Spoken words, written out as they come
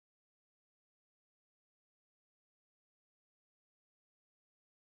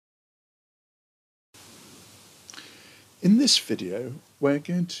In this video, we're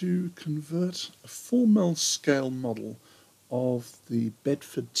going to convert a 4mm scale model of the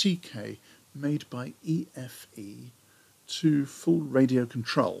Bedford TK made by EFE to full radio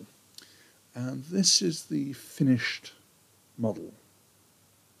control. And this is the finished model.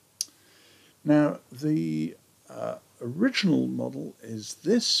 Now, the original model is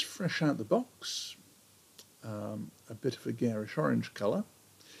this, fresh out the box, a bit of a garish orange colour.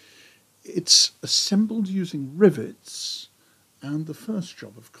 It's assembled using rivets, and the first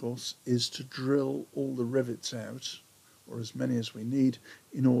job, of course, is to drill all the rivets out, or as many as we need,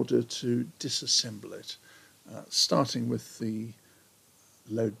 in order to disassemble it, starting with the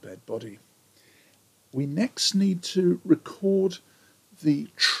load bed body. We next need to record the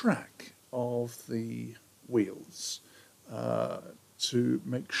track of the wheels to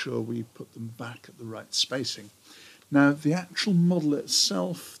make sure we put them back at the right spacing. Now, the actual model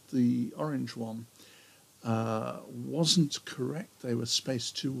itself, the orange one, wasn't correct. They were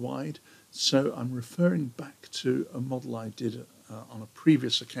spaced too wide, so I'm referring back to a model I did on a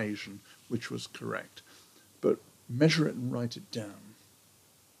previous occasion, which was correct. But measure it and write it down.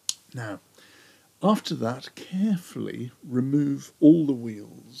 Now, after that, carefully remove all the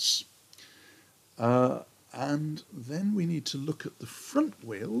wheels. And then we need to look at the front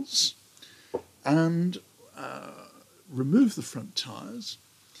wheels and remove the front tyres,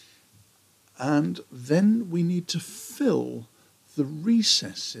 and then we need to fill the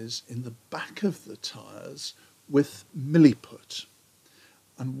recesses in the back of the tyres with milliput.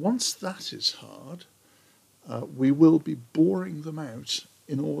 And once that is hard, we will be boring them out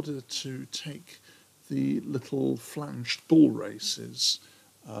in order to take the little flanged bull races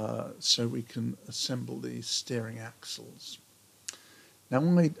so we can assemble the steering axles. Now,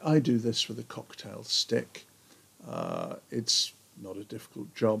 I do this with a cocktail stick. It's not a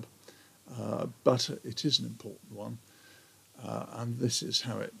difficult job, but it is an important one, and this is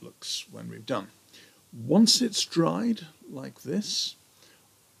how it looks when we've done. Once it's dried like this,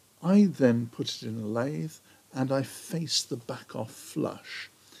 I then put it in a lathe and I face the back off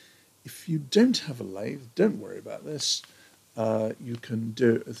flush. If you don't have a lathe, don't worry about this. You can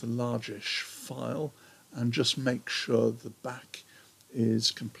do it with a largish file and just make sure the back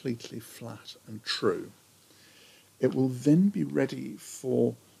is completely flat and true. It will then be ready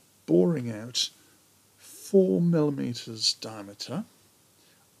for boring out 4mm diameter.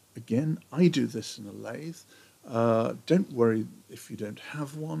 Again, I do this in a lathe. Don't worry if you don't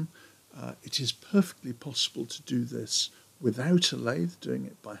have one. It is perfectly possible to do this without a lathe, doing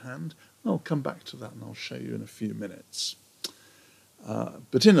it by hand. I'll come back to that and I'll show you in a few minutes.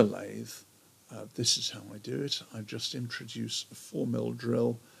 But in a lathe, this is how I do it. I just introduce a 4mm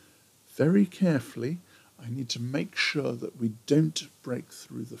drill very carefully. I need to make sure that we don't break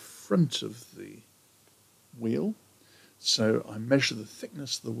through the front of the wheel. So I measure the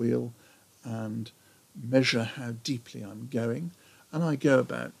thickness of the wheel and measure how deeply I'm going. And I go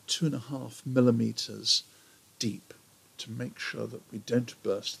about 2.5mm deep to make sure that we don't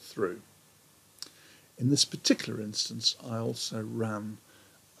burst through. In this particular instance, I also ran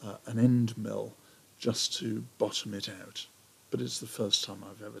an end mill just to bottom it out. But it's the first time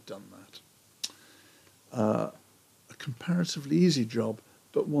I've ever done that. A comparatively easy job,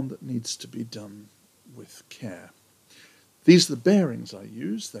 but one that needs to be done with care. These are the bearings I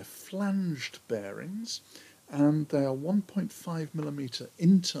use. They're flanged bearings, and they are 1.5mm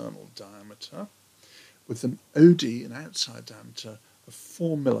internal diameter with an OD, an outside diameter, of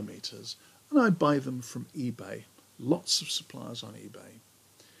 4mm, and I buy them from eBay. Lots of suppliers on eBay.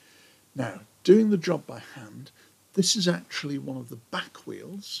 Now, doing the job by hand, this is actually one of the back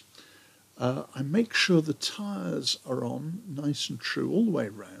wheels. I make sure the tyres are on nice and true all the way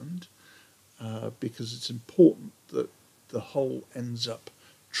round because it's important that the whole ends up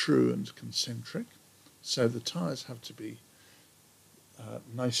true and concentric. So the tyres have to be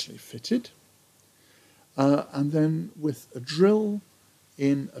nicely fitted. And then with a drill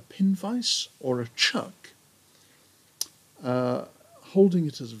in a pin vise or a chuck, holding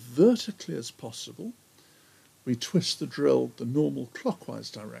it as vertically as possible, we twist the drill the normal clockwise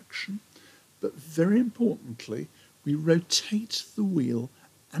direction. But very importantly, we rotate the wheel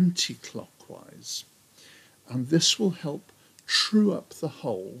anti-clockwise, and this will help true up the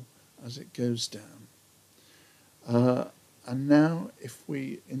hole as it goes down. And now if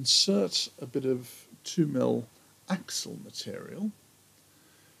we insert a bit of 2mm axle material,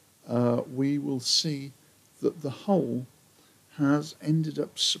 we will see that the hole has ended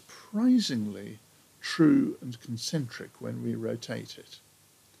up surprisingly true and concentric when we rotate it.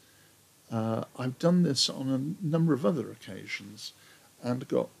 I've done this on a number of other occasions and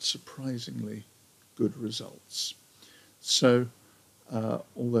got surprisingly good results. So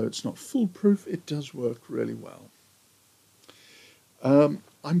although it's not foolproof, it does work really well.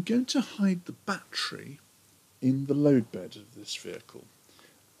 I'm going to hide the battery in the load bed of this vehicle,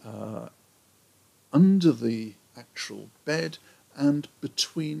 under the actual bed and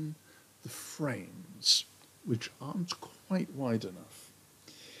between the frames, which aren't quite wide enough.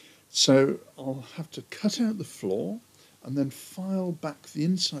 So I'll have to cut out the floor and then file back the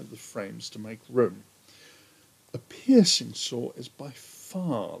inside of the frames to make room. A piercing saw is by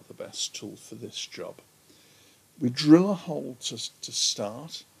far the best tool for this job. We drill a hole to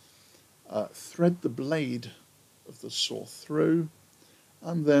start, thread the blade of the saw through,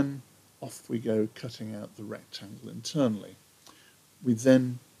 and then off we go cutting out the rectangle internally. We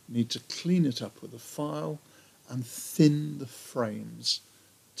then need to clean it up with a file and thin the frames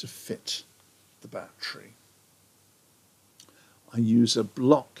to fit the battery. I use a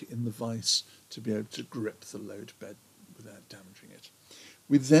block in the vise to be able to grip the load bed without damaging it.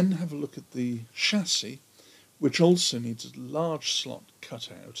 We then have a look at the chassis, which also needs a large slot cut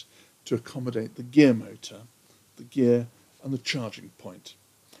out to accommodate the gear motor, the gear and the charging point.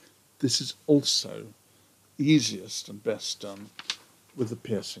 This is also easiest and best done with a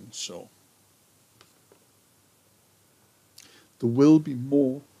piercing saw. There will be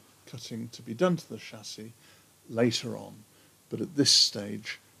more cutting to be done to the chassis later on, but at this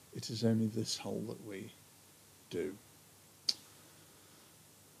stage it is only this hole that we do.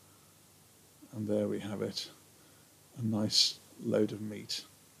 And there we have it, a nice load of meat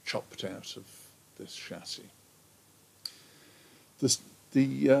chopped out of this chassis.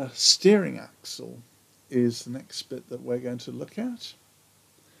 The steering axle is the next bit that we're going to look at,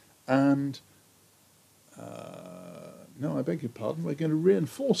 and no, I beg your pardon, we're going to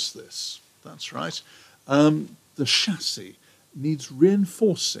reinforce this. That's right. The chassis needs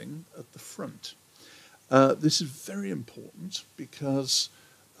reinforcing at the front. This is very important because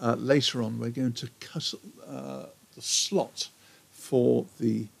later on we're going to cut the slot for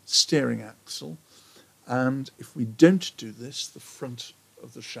the steering axle, and if we don't do this, the front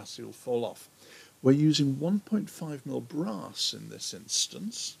of the chassis will fall off. We're using 1.5mm brass in this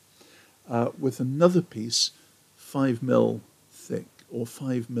instance, with another piece 5mm thick or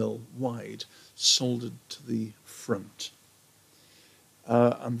 5mm wide soldered to the front.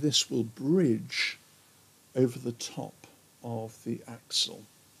 And this will bridge over the top of the axle.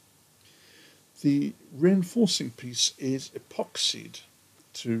 The reinforcing piece is epoxied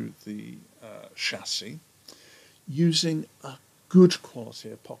to the chassis using a good quality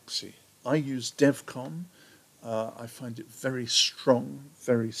epoxy. I use Devcon. I find it very strong,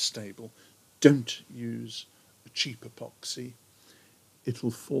 very stable. Don't use a cheap epoxy.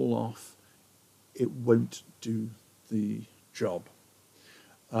 It'll fall off. It won't do the job.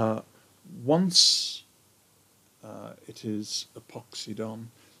 Once it is epoxied on,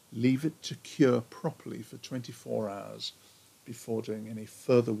 leave it to cure properly for 24 hours before doing any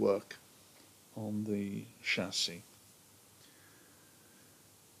further work on the chassis.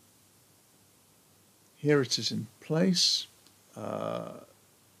 Here it is in place.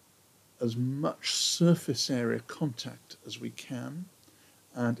 As much surface area contact as we can,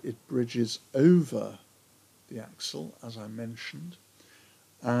 and it bridges over the axle, as I mentioned,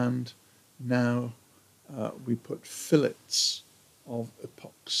 and now we put fillets of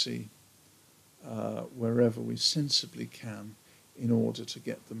epoxy wherever we sensibly can in order to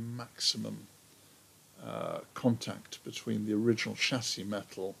get the maximum contact between the original chassis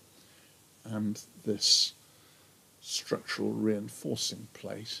metal and this structural reinforcing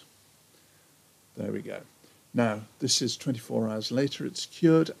plate. There we go. Now, this is 24 hours later, it's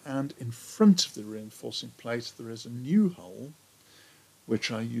cured, and in front of the reinforcing plate there is a new hole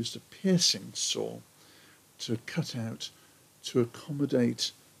which I used a piercing saw to cut out to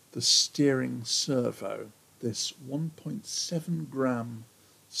accommodate the steering servo, this 1.7 gram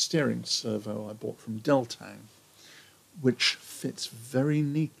steering servo I bought from Deltang, which fits very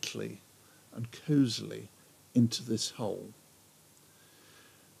neatly and cosily into this hole.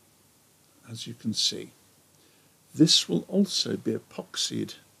 As you can see, this will also be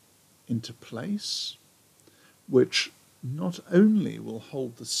epoxied into place, which not only will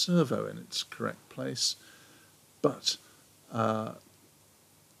hold the servo in its correct place, but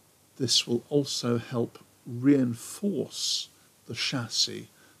this will also help reinforce the chassis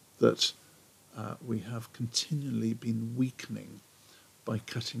that we have continually been weakening by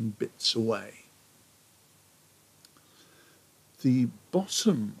cutting bits away. The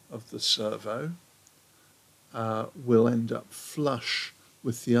bottom of the servo will end up flush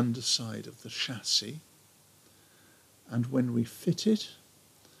with the underside of the chassis, and when we fit it,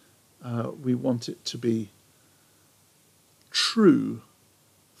 we want it to be true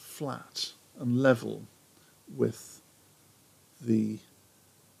flat and level with the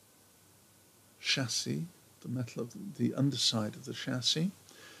chassis, the metal of the underside of the chassis,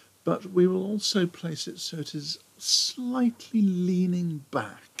 but we will also place it so it is slightly leaning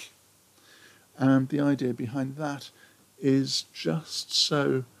back. And the idea behind that is just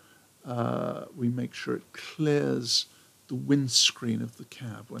so we make sure it clears the windscreen of the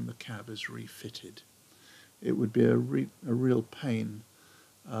cab when the cab is refitted. It would be a real pain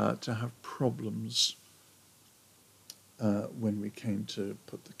to have problems when we came to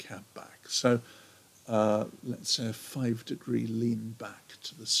put the cab back. So let's say a 5-degree lean back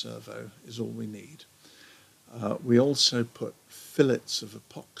to the servo is all we need. We also put fillets of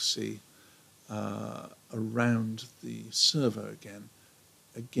epoxy around the servo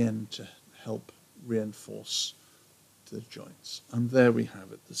again to help reinforce the joints. And there we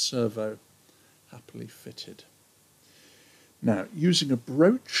have it, the servo happily fitted. Now, using a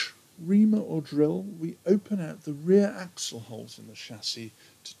broach, reamer or drill, we open out the rear axle holes in the chassis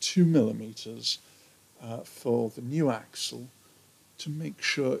to 2 millimeters for the new axle to make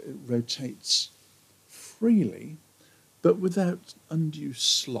sure it rotates freely but without undue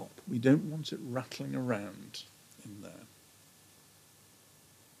slop. We don't want it rattling around in there.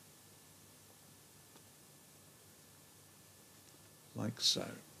 Like so.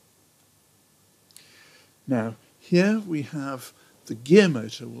 Now, here we have the gear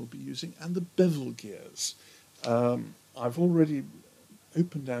motor we'll be using and the bevel gears. I've already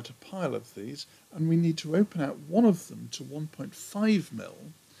opened out a pile of these, and we need to open out one of them to 1.5 mil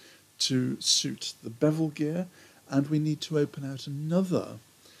to suit the bevel gear, and we need to open out another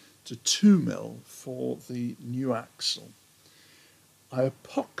to 2 mil for the new axle. I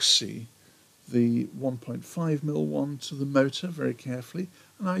epoxy the 1.5 mil one to the motor very carefully,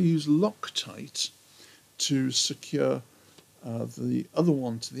 and I use Loctite to secure the other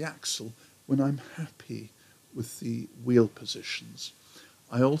one to the axle when I'm happy with the wheel positions.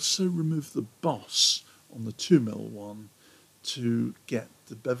 I also remove the boss on the 2 mil one to get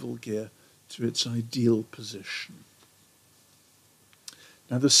the bevel gear to its ideal position.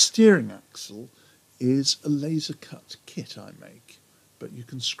 Now, the steering axle is a laser cut kit I make, but you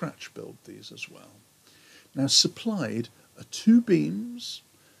can scratch build these as well. Now, supplied are 2 beams,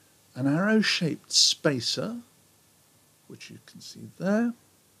 an arrow-shaped spacer, which you can see there,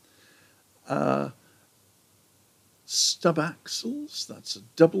 stub axles, that's a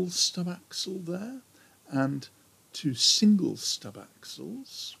double stub axle there, and 2 single stub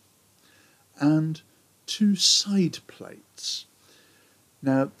axles, and 2 side plates.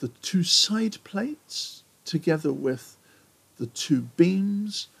 Now, the 2 side plates, together with the 2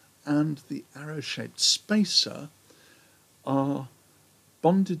 beams and the arrow-shaped spacer, are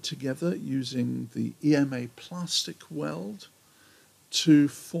bonded together using the EMA plastic weld to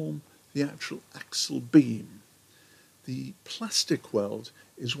form the actual axle beam. The plastic weld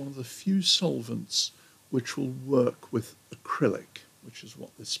is one of the few solvents which will work with acrylic, which is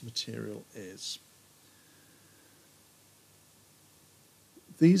what this material is.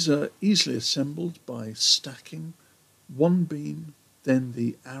 These are easily assembled by stacking one beam, then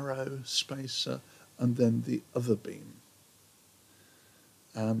the arrow spacer, and then the other beam.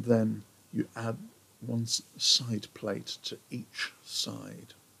 And then you add one side plate to each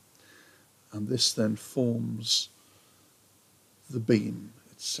side. And this then forms the beam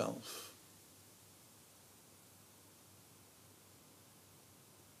itself.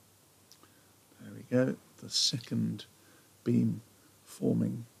 There we go, the second beam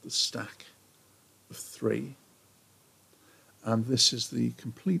forming the stack of 3. And this is the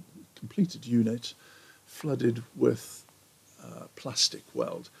completed unit flooded with plastic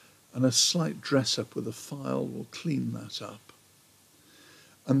weld, and a slight dress up with a file will clean that up.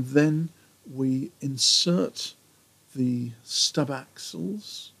 And then we insert the stub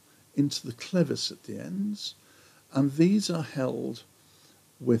axles into the clevis at the ends, and these are held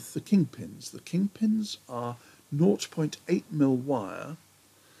with the kingpins. The kingpins are 0.8 mil wire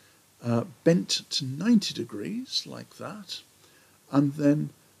bent to 90 degrees like that, and then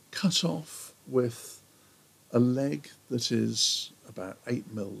cut off with a leg that is about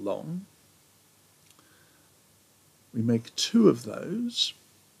 8 mil long. We make 2 of those,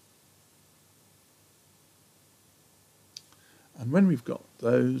 and when we've got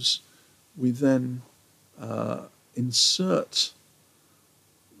those, we then insert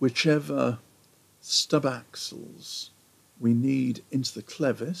whichever stub axles we need into the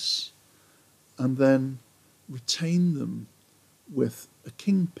clevis, and then retain them with a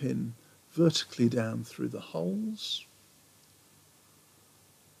kingpin vertically down through the holes,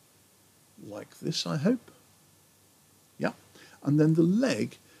 like this, I hope. Yeah. and then the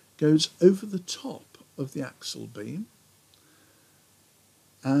leg goes over the top of the axle beam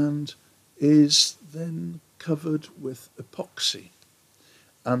and is then covered with epoxy,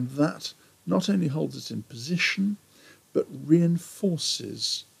 and that not only holds it in position but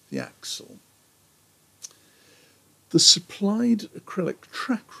reinforces the axle. The supplied acrylic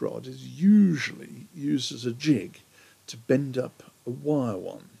track rod is usually used as a jig to bend up a wire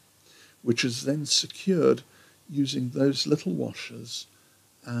one, which is then secured using those little washers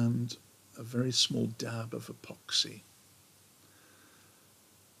and a very small dab of epoxy.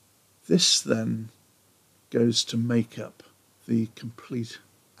 This then goes to make up the complete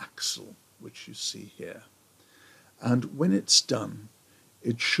axle, which you see here. And when it's done,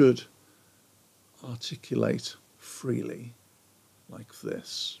 it should articulate freely like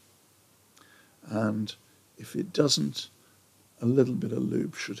this. And if it doesn't, a little bit of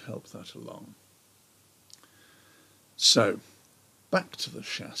lube should help that along. So, back to the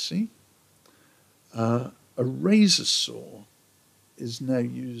chassis. A razor saw is now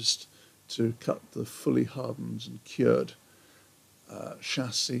used to cut the fully hardened and cured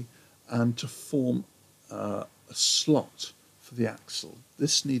chassis and to form a slot for the axle.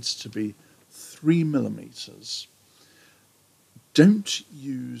 This needs to be 3 millimeters. Don't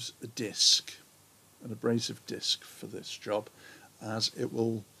use a disc, an abrasive disc, for this job, as it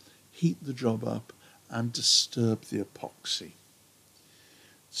will heat the job up and disturb the epoxy.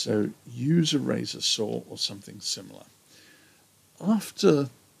 So use a razor saw or something similar. After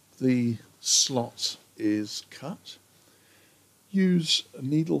the slot is cut, use a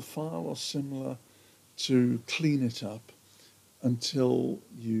needle file or similar to clean it up until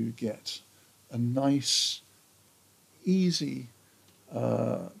you get a nice, easy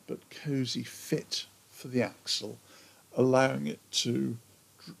but cosy fit for the axle, allowing it to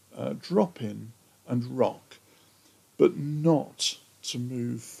drop in and rock, but not to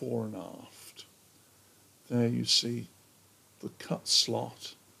move fore and aft. There you see the cut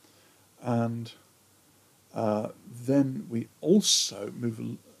slot, and then we also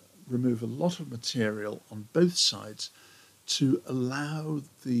remove a lot of material on both sides to allow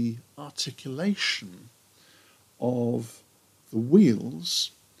the articulation of the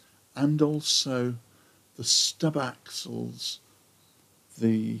wheels and also the stub axles,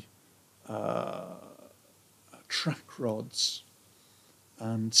 the track rods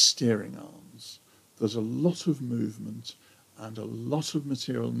and steering arms. There's a lot of movement and a lot of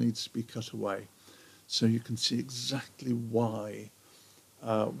material needs to be cut away, so you can see exactly why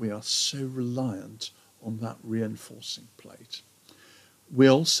we are so reliant on that reinforcing plate. We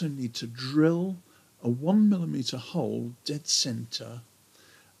also need to drill a 1 millimeter hole dead center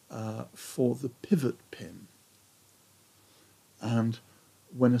for the pivot pin, and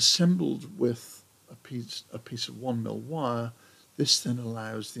when assembled with a piece of 1 mil wire, this then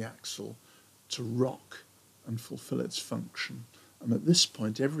allows the axle to rock and fulfill its function. And at this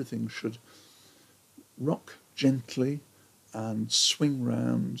point, everything should rock gently and swing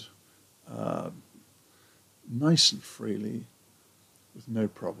round nice and freely with no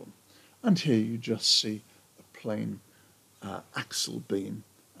problem. And here you just see a plain axle beam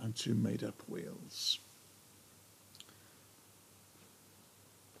and 2 made-up wheels.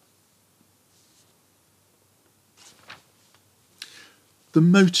 The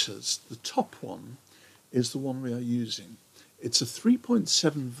motors, the top one is the one we are using. It's a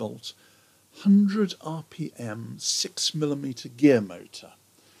 3.7 volt, 100 RPM, 6 millimeter gear motor.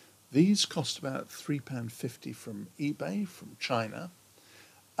 These cost about £3.50 from eBay, from China,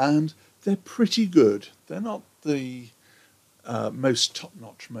 and they're pretty good. They're not the most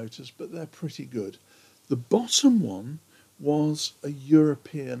top-notch motors, but they're pretty good. The bottom one was a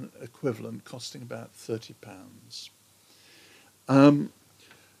European equivalent, costing about £30.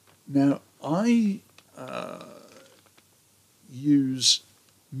 Now, I use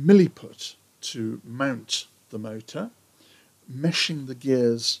milliput to mount the motor, meshing the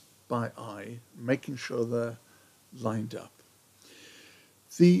gears by eye, making sure they're lined up.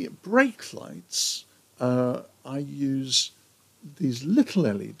 The brake lights, I use these little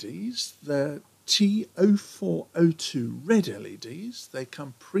LEDs. They're T0402 red LEDs. They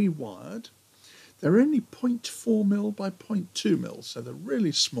come pre-wired. They're only 0.4 mil by 0.2 mil, so they're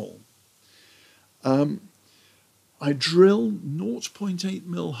really small. I drill 0.8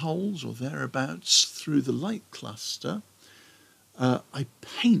 mil holes or thereabouts through the light cluster. I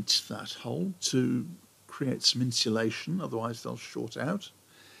paint that hole to create some insulation, otherwise they'll short out.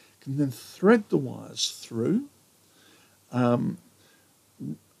 Can then thread the wires through, run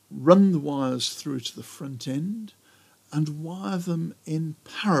the wires through to the front end, and wire them in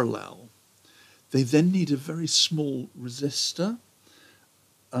parallel. They then need a very small resistor,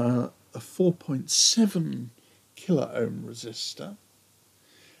 a 4.7 kilo ohm resistor,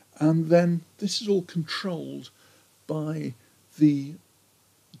 and then this is all controlled by the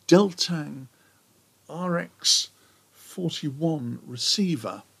Deltang RX41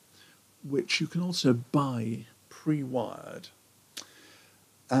 receiver, which you can also buy pre-wired.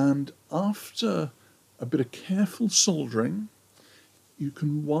 And after a bit of careful soldering, you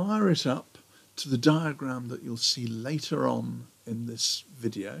can wire it up to the diagram that you'll see later on in this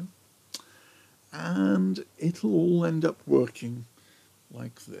video, and it'll all end up working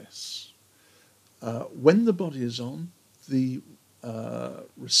like this. When the body is on, the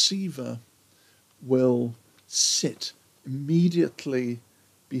receiver will sit immediately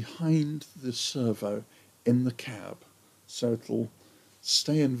behind the servo in the cab, so it'll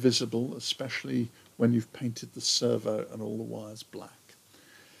stay invisible, especially when you've painted the servo and all the wires black.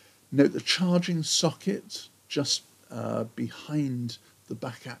 Note the charging socket just behind the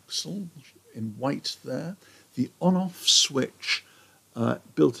back axle in white there, the on-off switch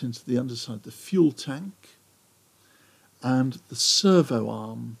built into the underside of the fuel tank, and the servo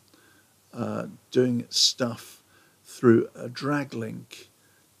arm doing its stuff through a drag link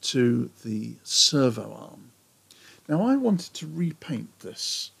to the servo arm. Now I wanted to repaint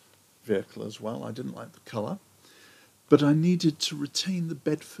this vehicle as well. I didn't like the colour, but I needed to retain the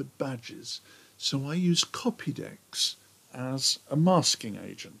Bedford badges, so I used Copydex as a masking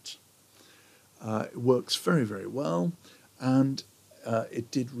agent. It works very, very well, and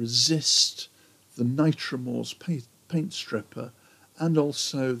it did resist the Nitromorse paint stripper and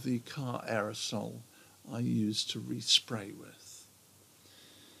also the car aerosol I used to respray with.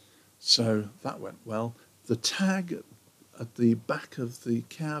 So that went well. The tag at the back of the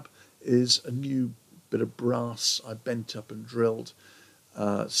cab is a new bit of brass I bent up and drilled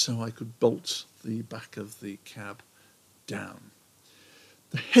so I could bolt the back of the cab down.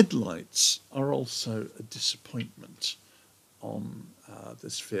 The headlights are also a disappointment on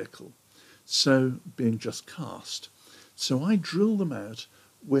this vehicle, so being just cast. So I drill them out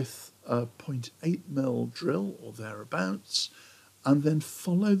with a 0.8mm drill or thereabouts, and then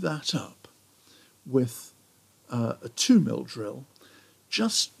follow that up with a 2mm drill,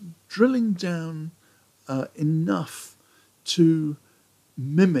 just drilling down enough to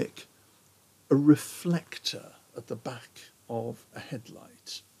mimic a reflector at the back of a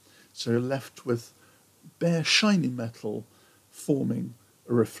headlight. So you're left with bare shiny metal forming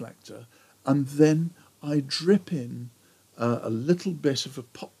a reflector, and then I drip in a little bit of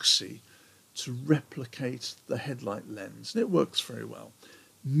epoxy to replicate the headlight lens, and it works very well.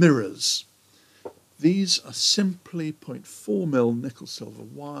 Mirrors. These are simply 0.4mm nickel silver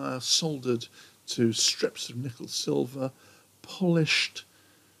wire soldered to strips of nickel silver, polished,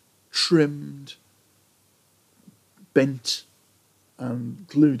 trimmed, bent and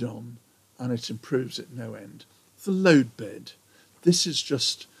glued on, and it improves at no end. The load bed. This is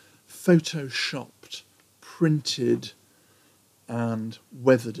just photoshopped, printed and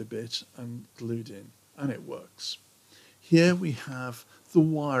weathered a bit and glued in, and it works. Here we have the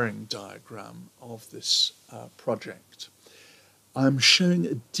wiring diagram of this project. I'm showing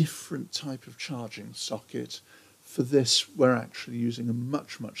a different type of charging socket. For this, we're actually using a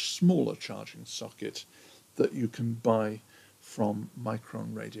much, much smaller charging socket that you can buy from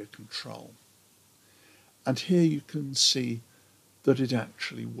Micron Radio Control. And here you can see that it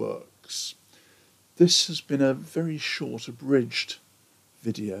actually works. This has been a very short, abridged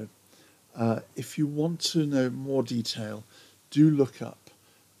video. If you want to know more detail, do look up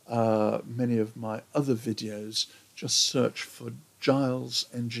many of my other videos. Just search for Giles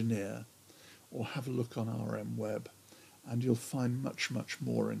Engineer or have a look on RM Web, and you'll find much, much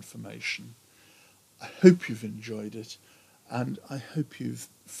more information. I hope you've enjoyed it, and I hope you've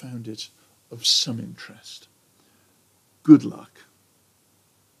found it of some interest. Good luck.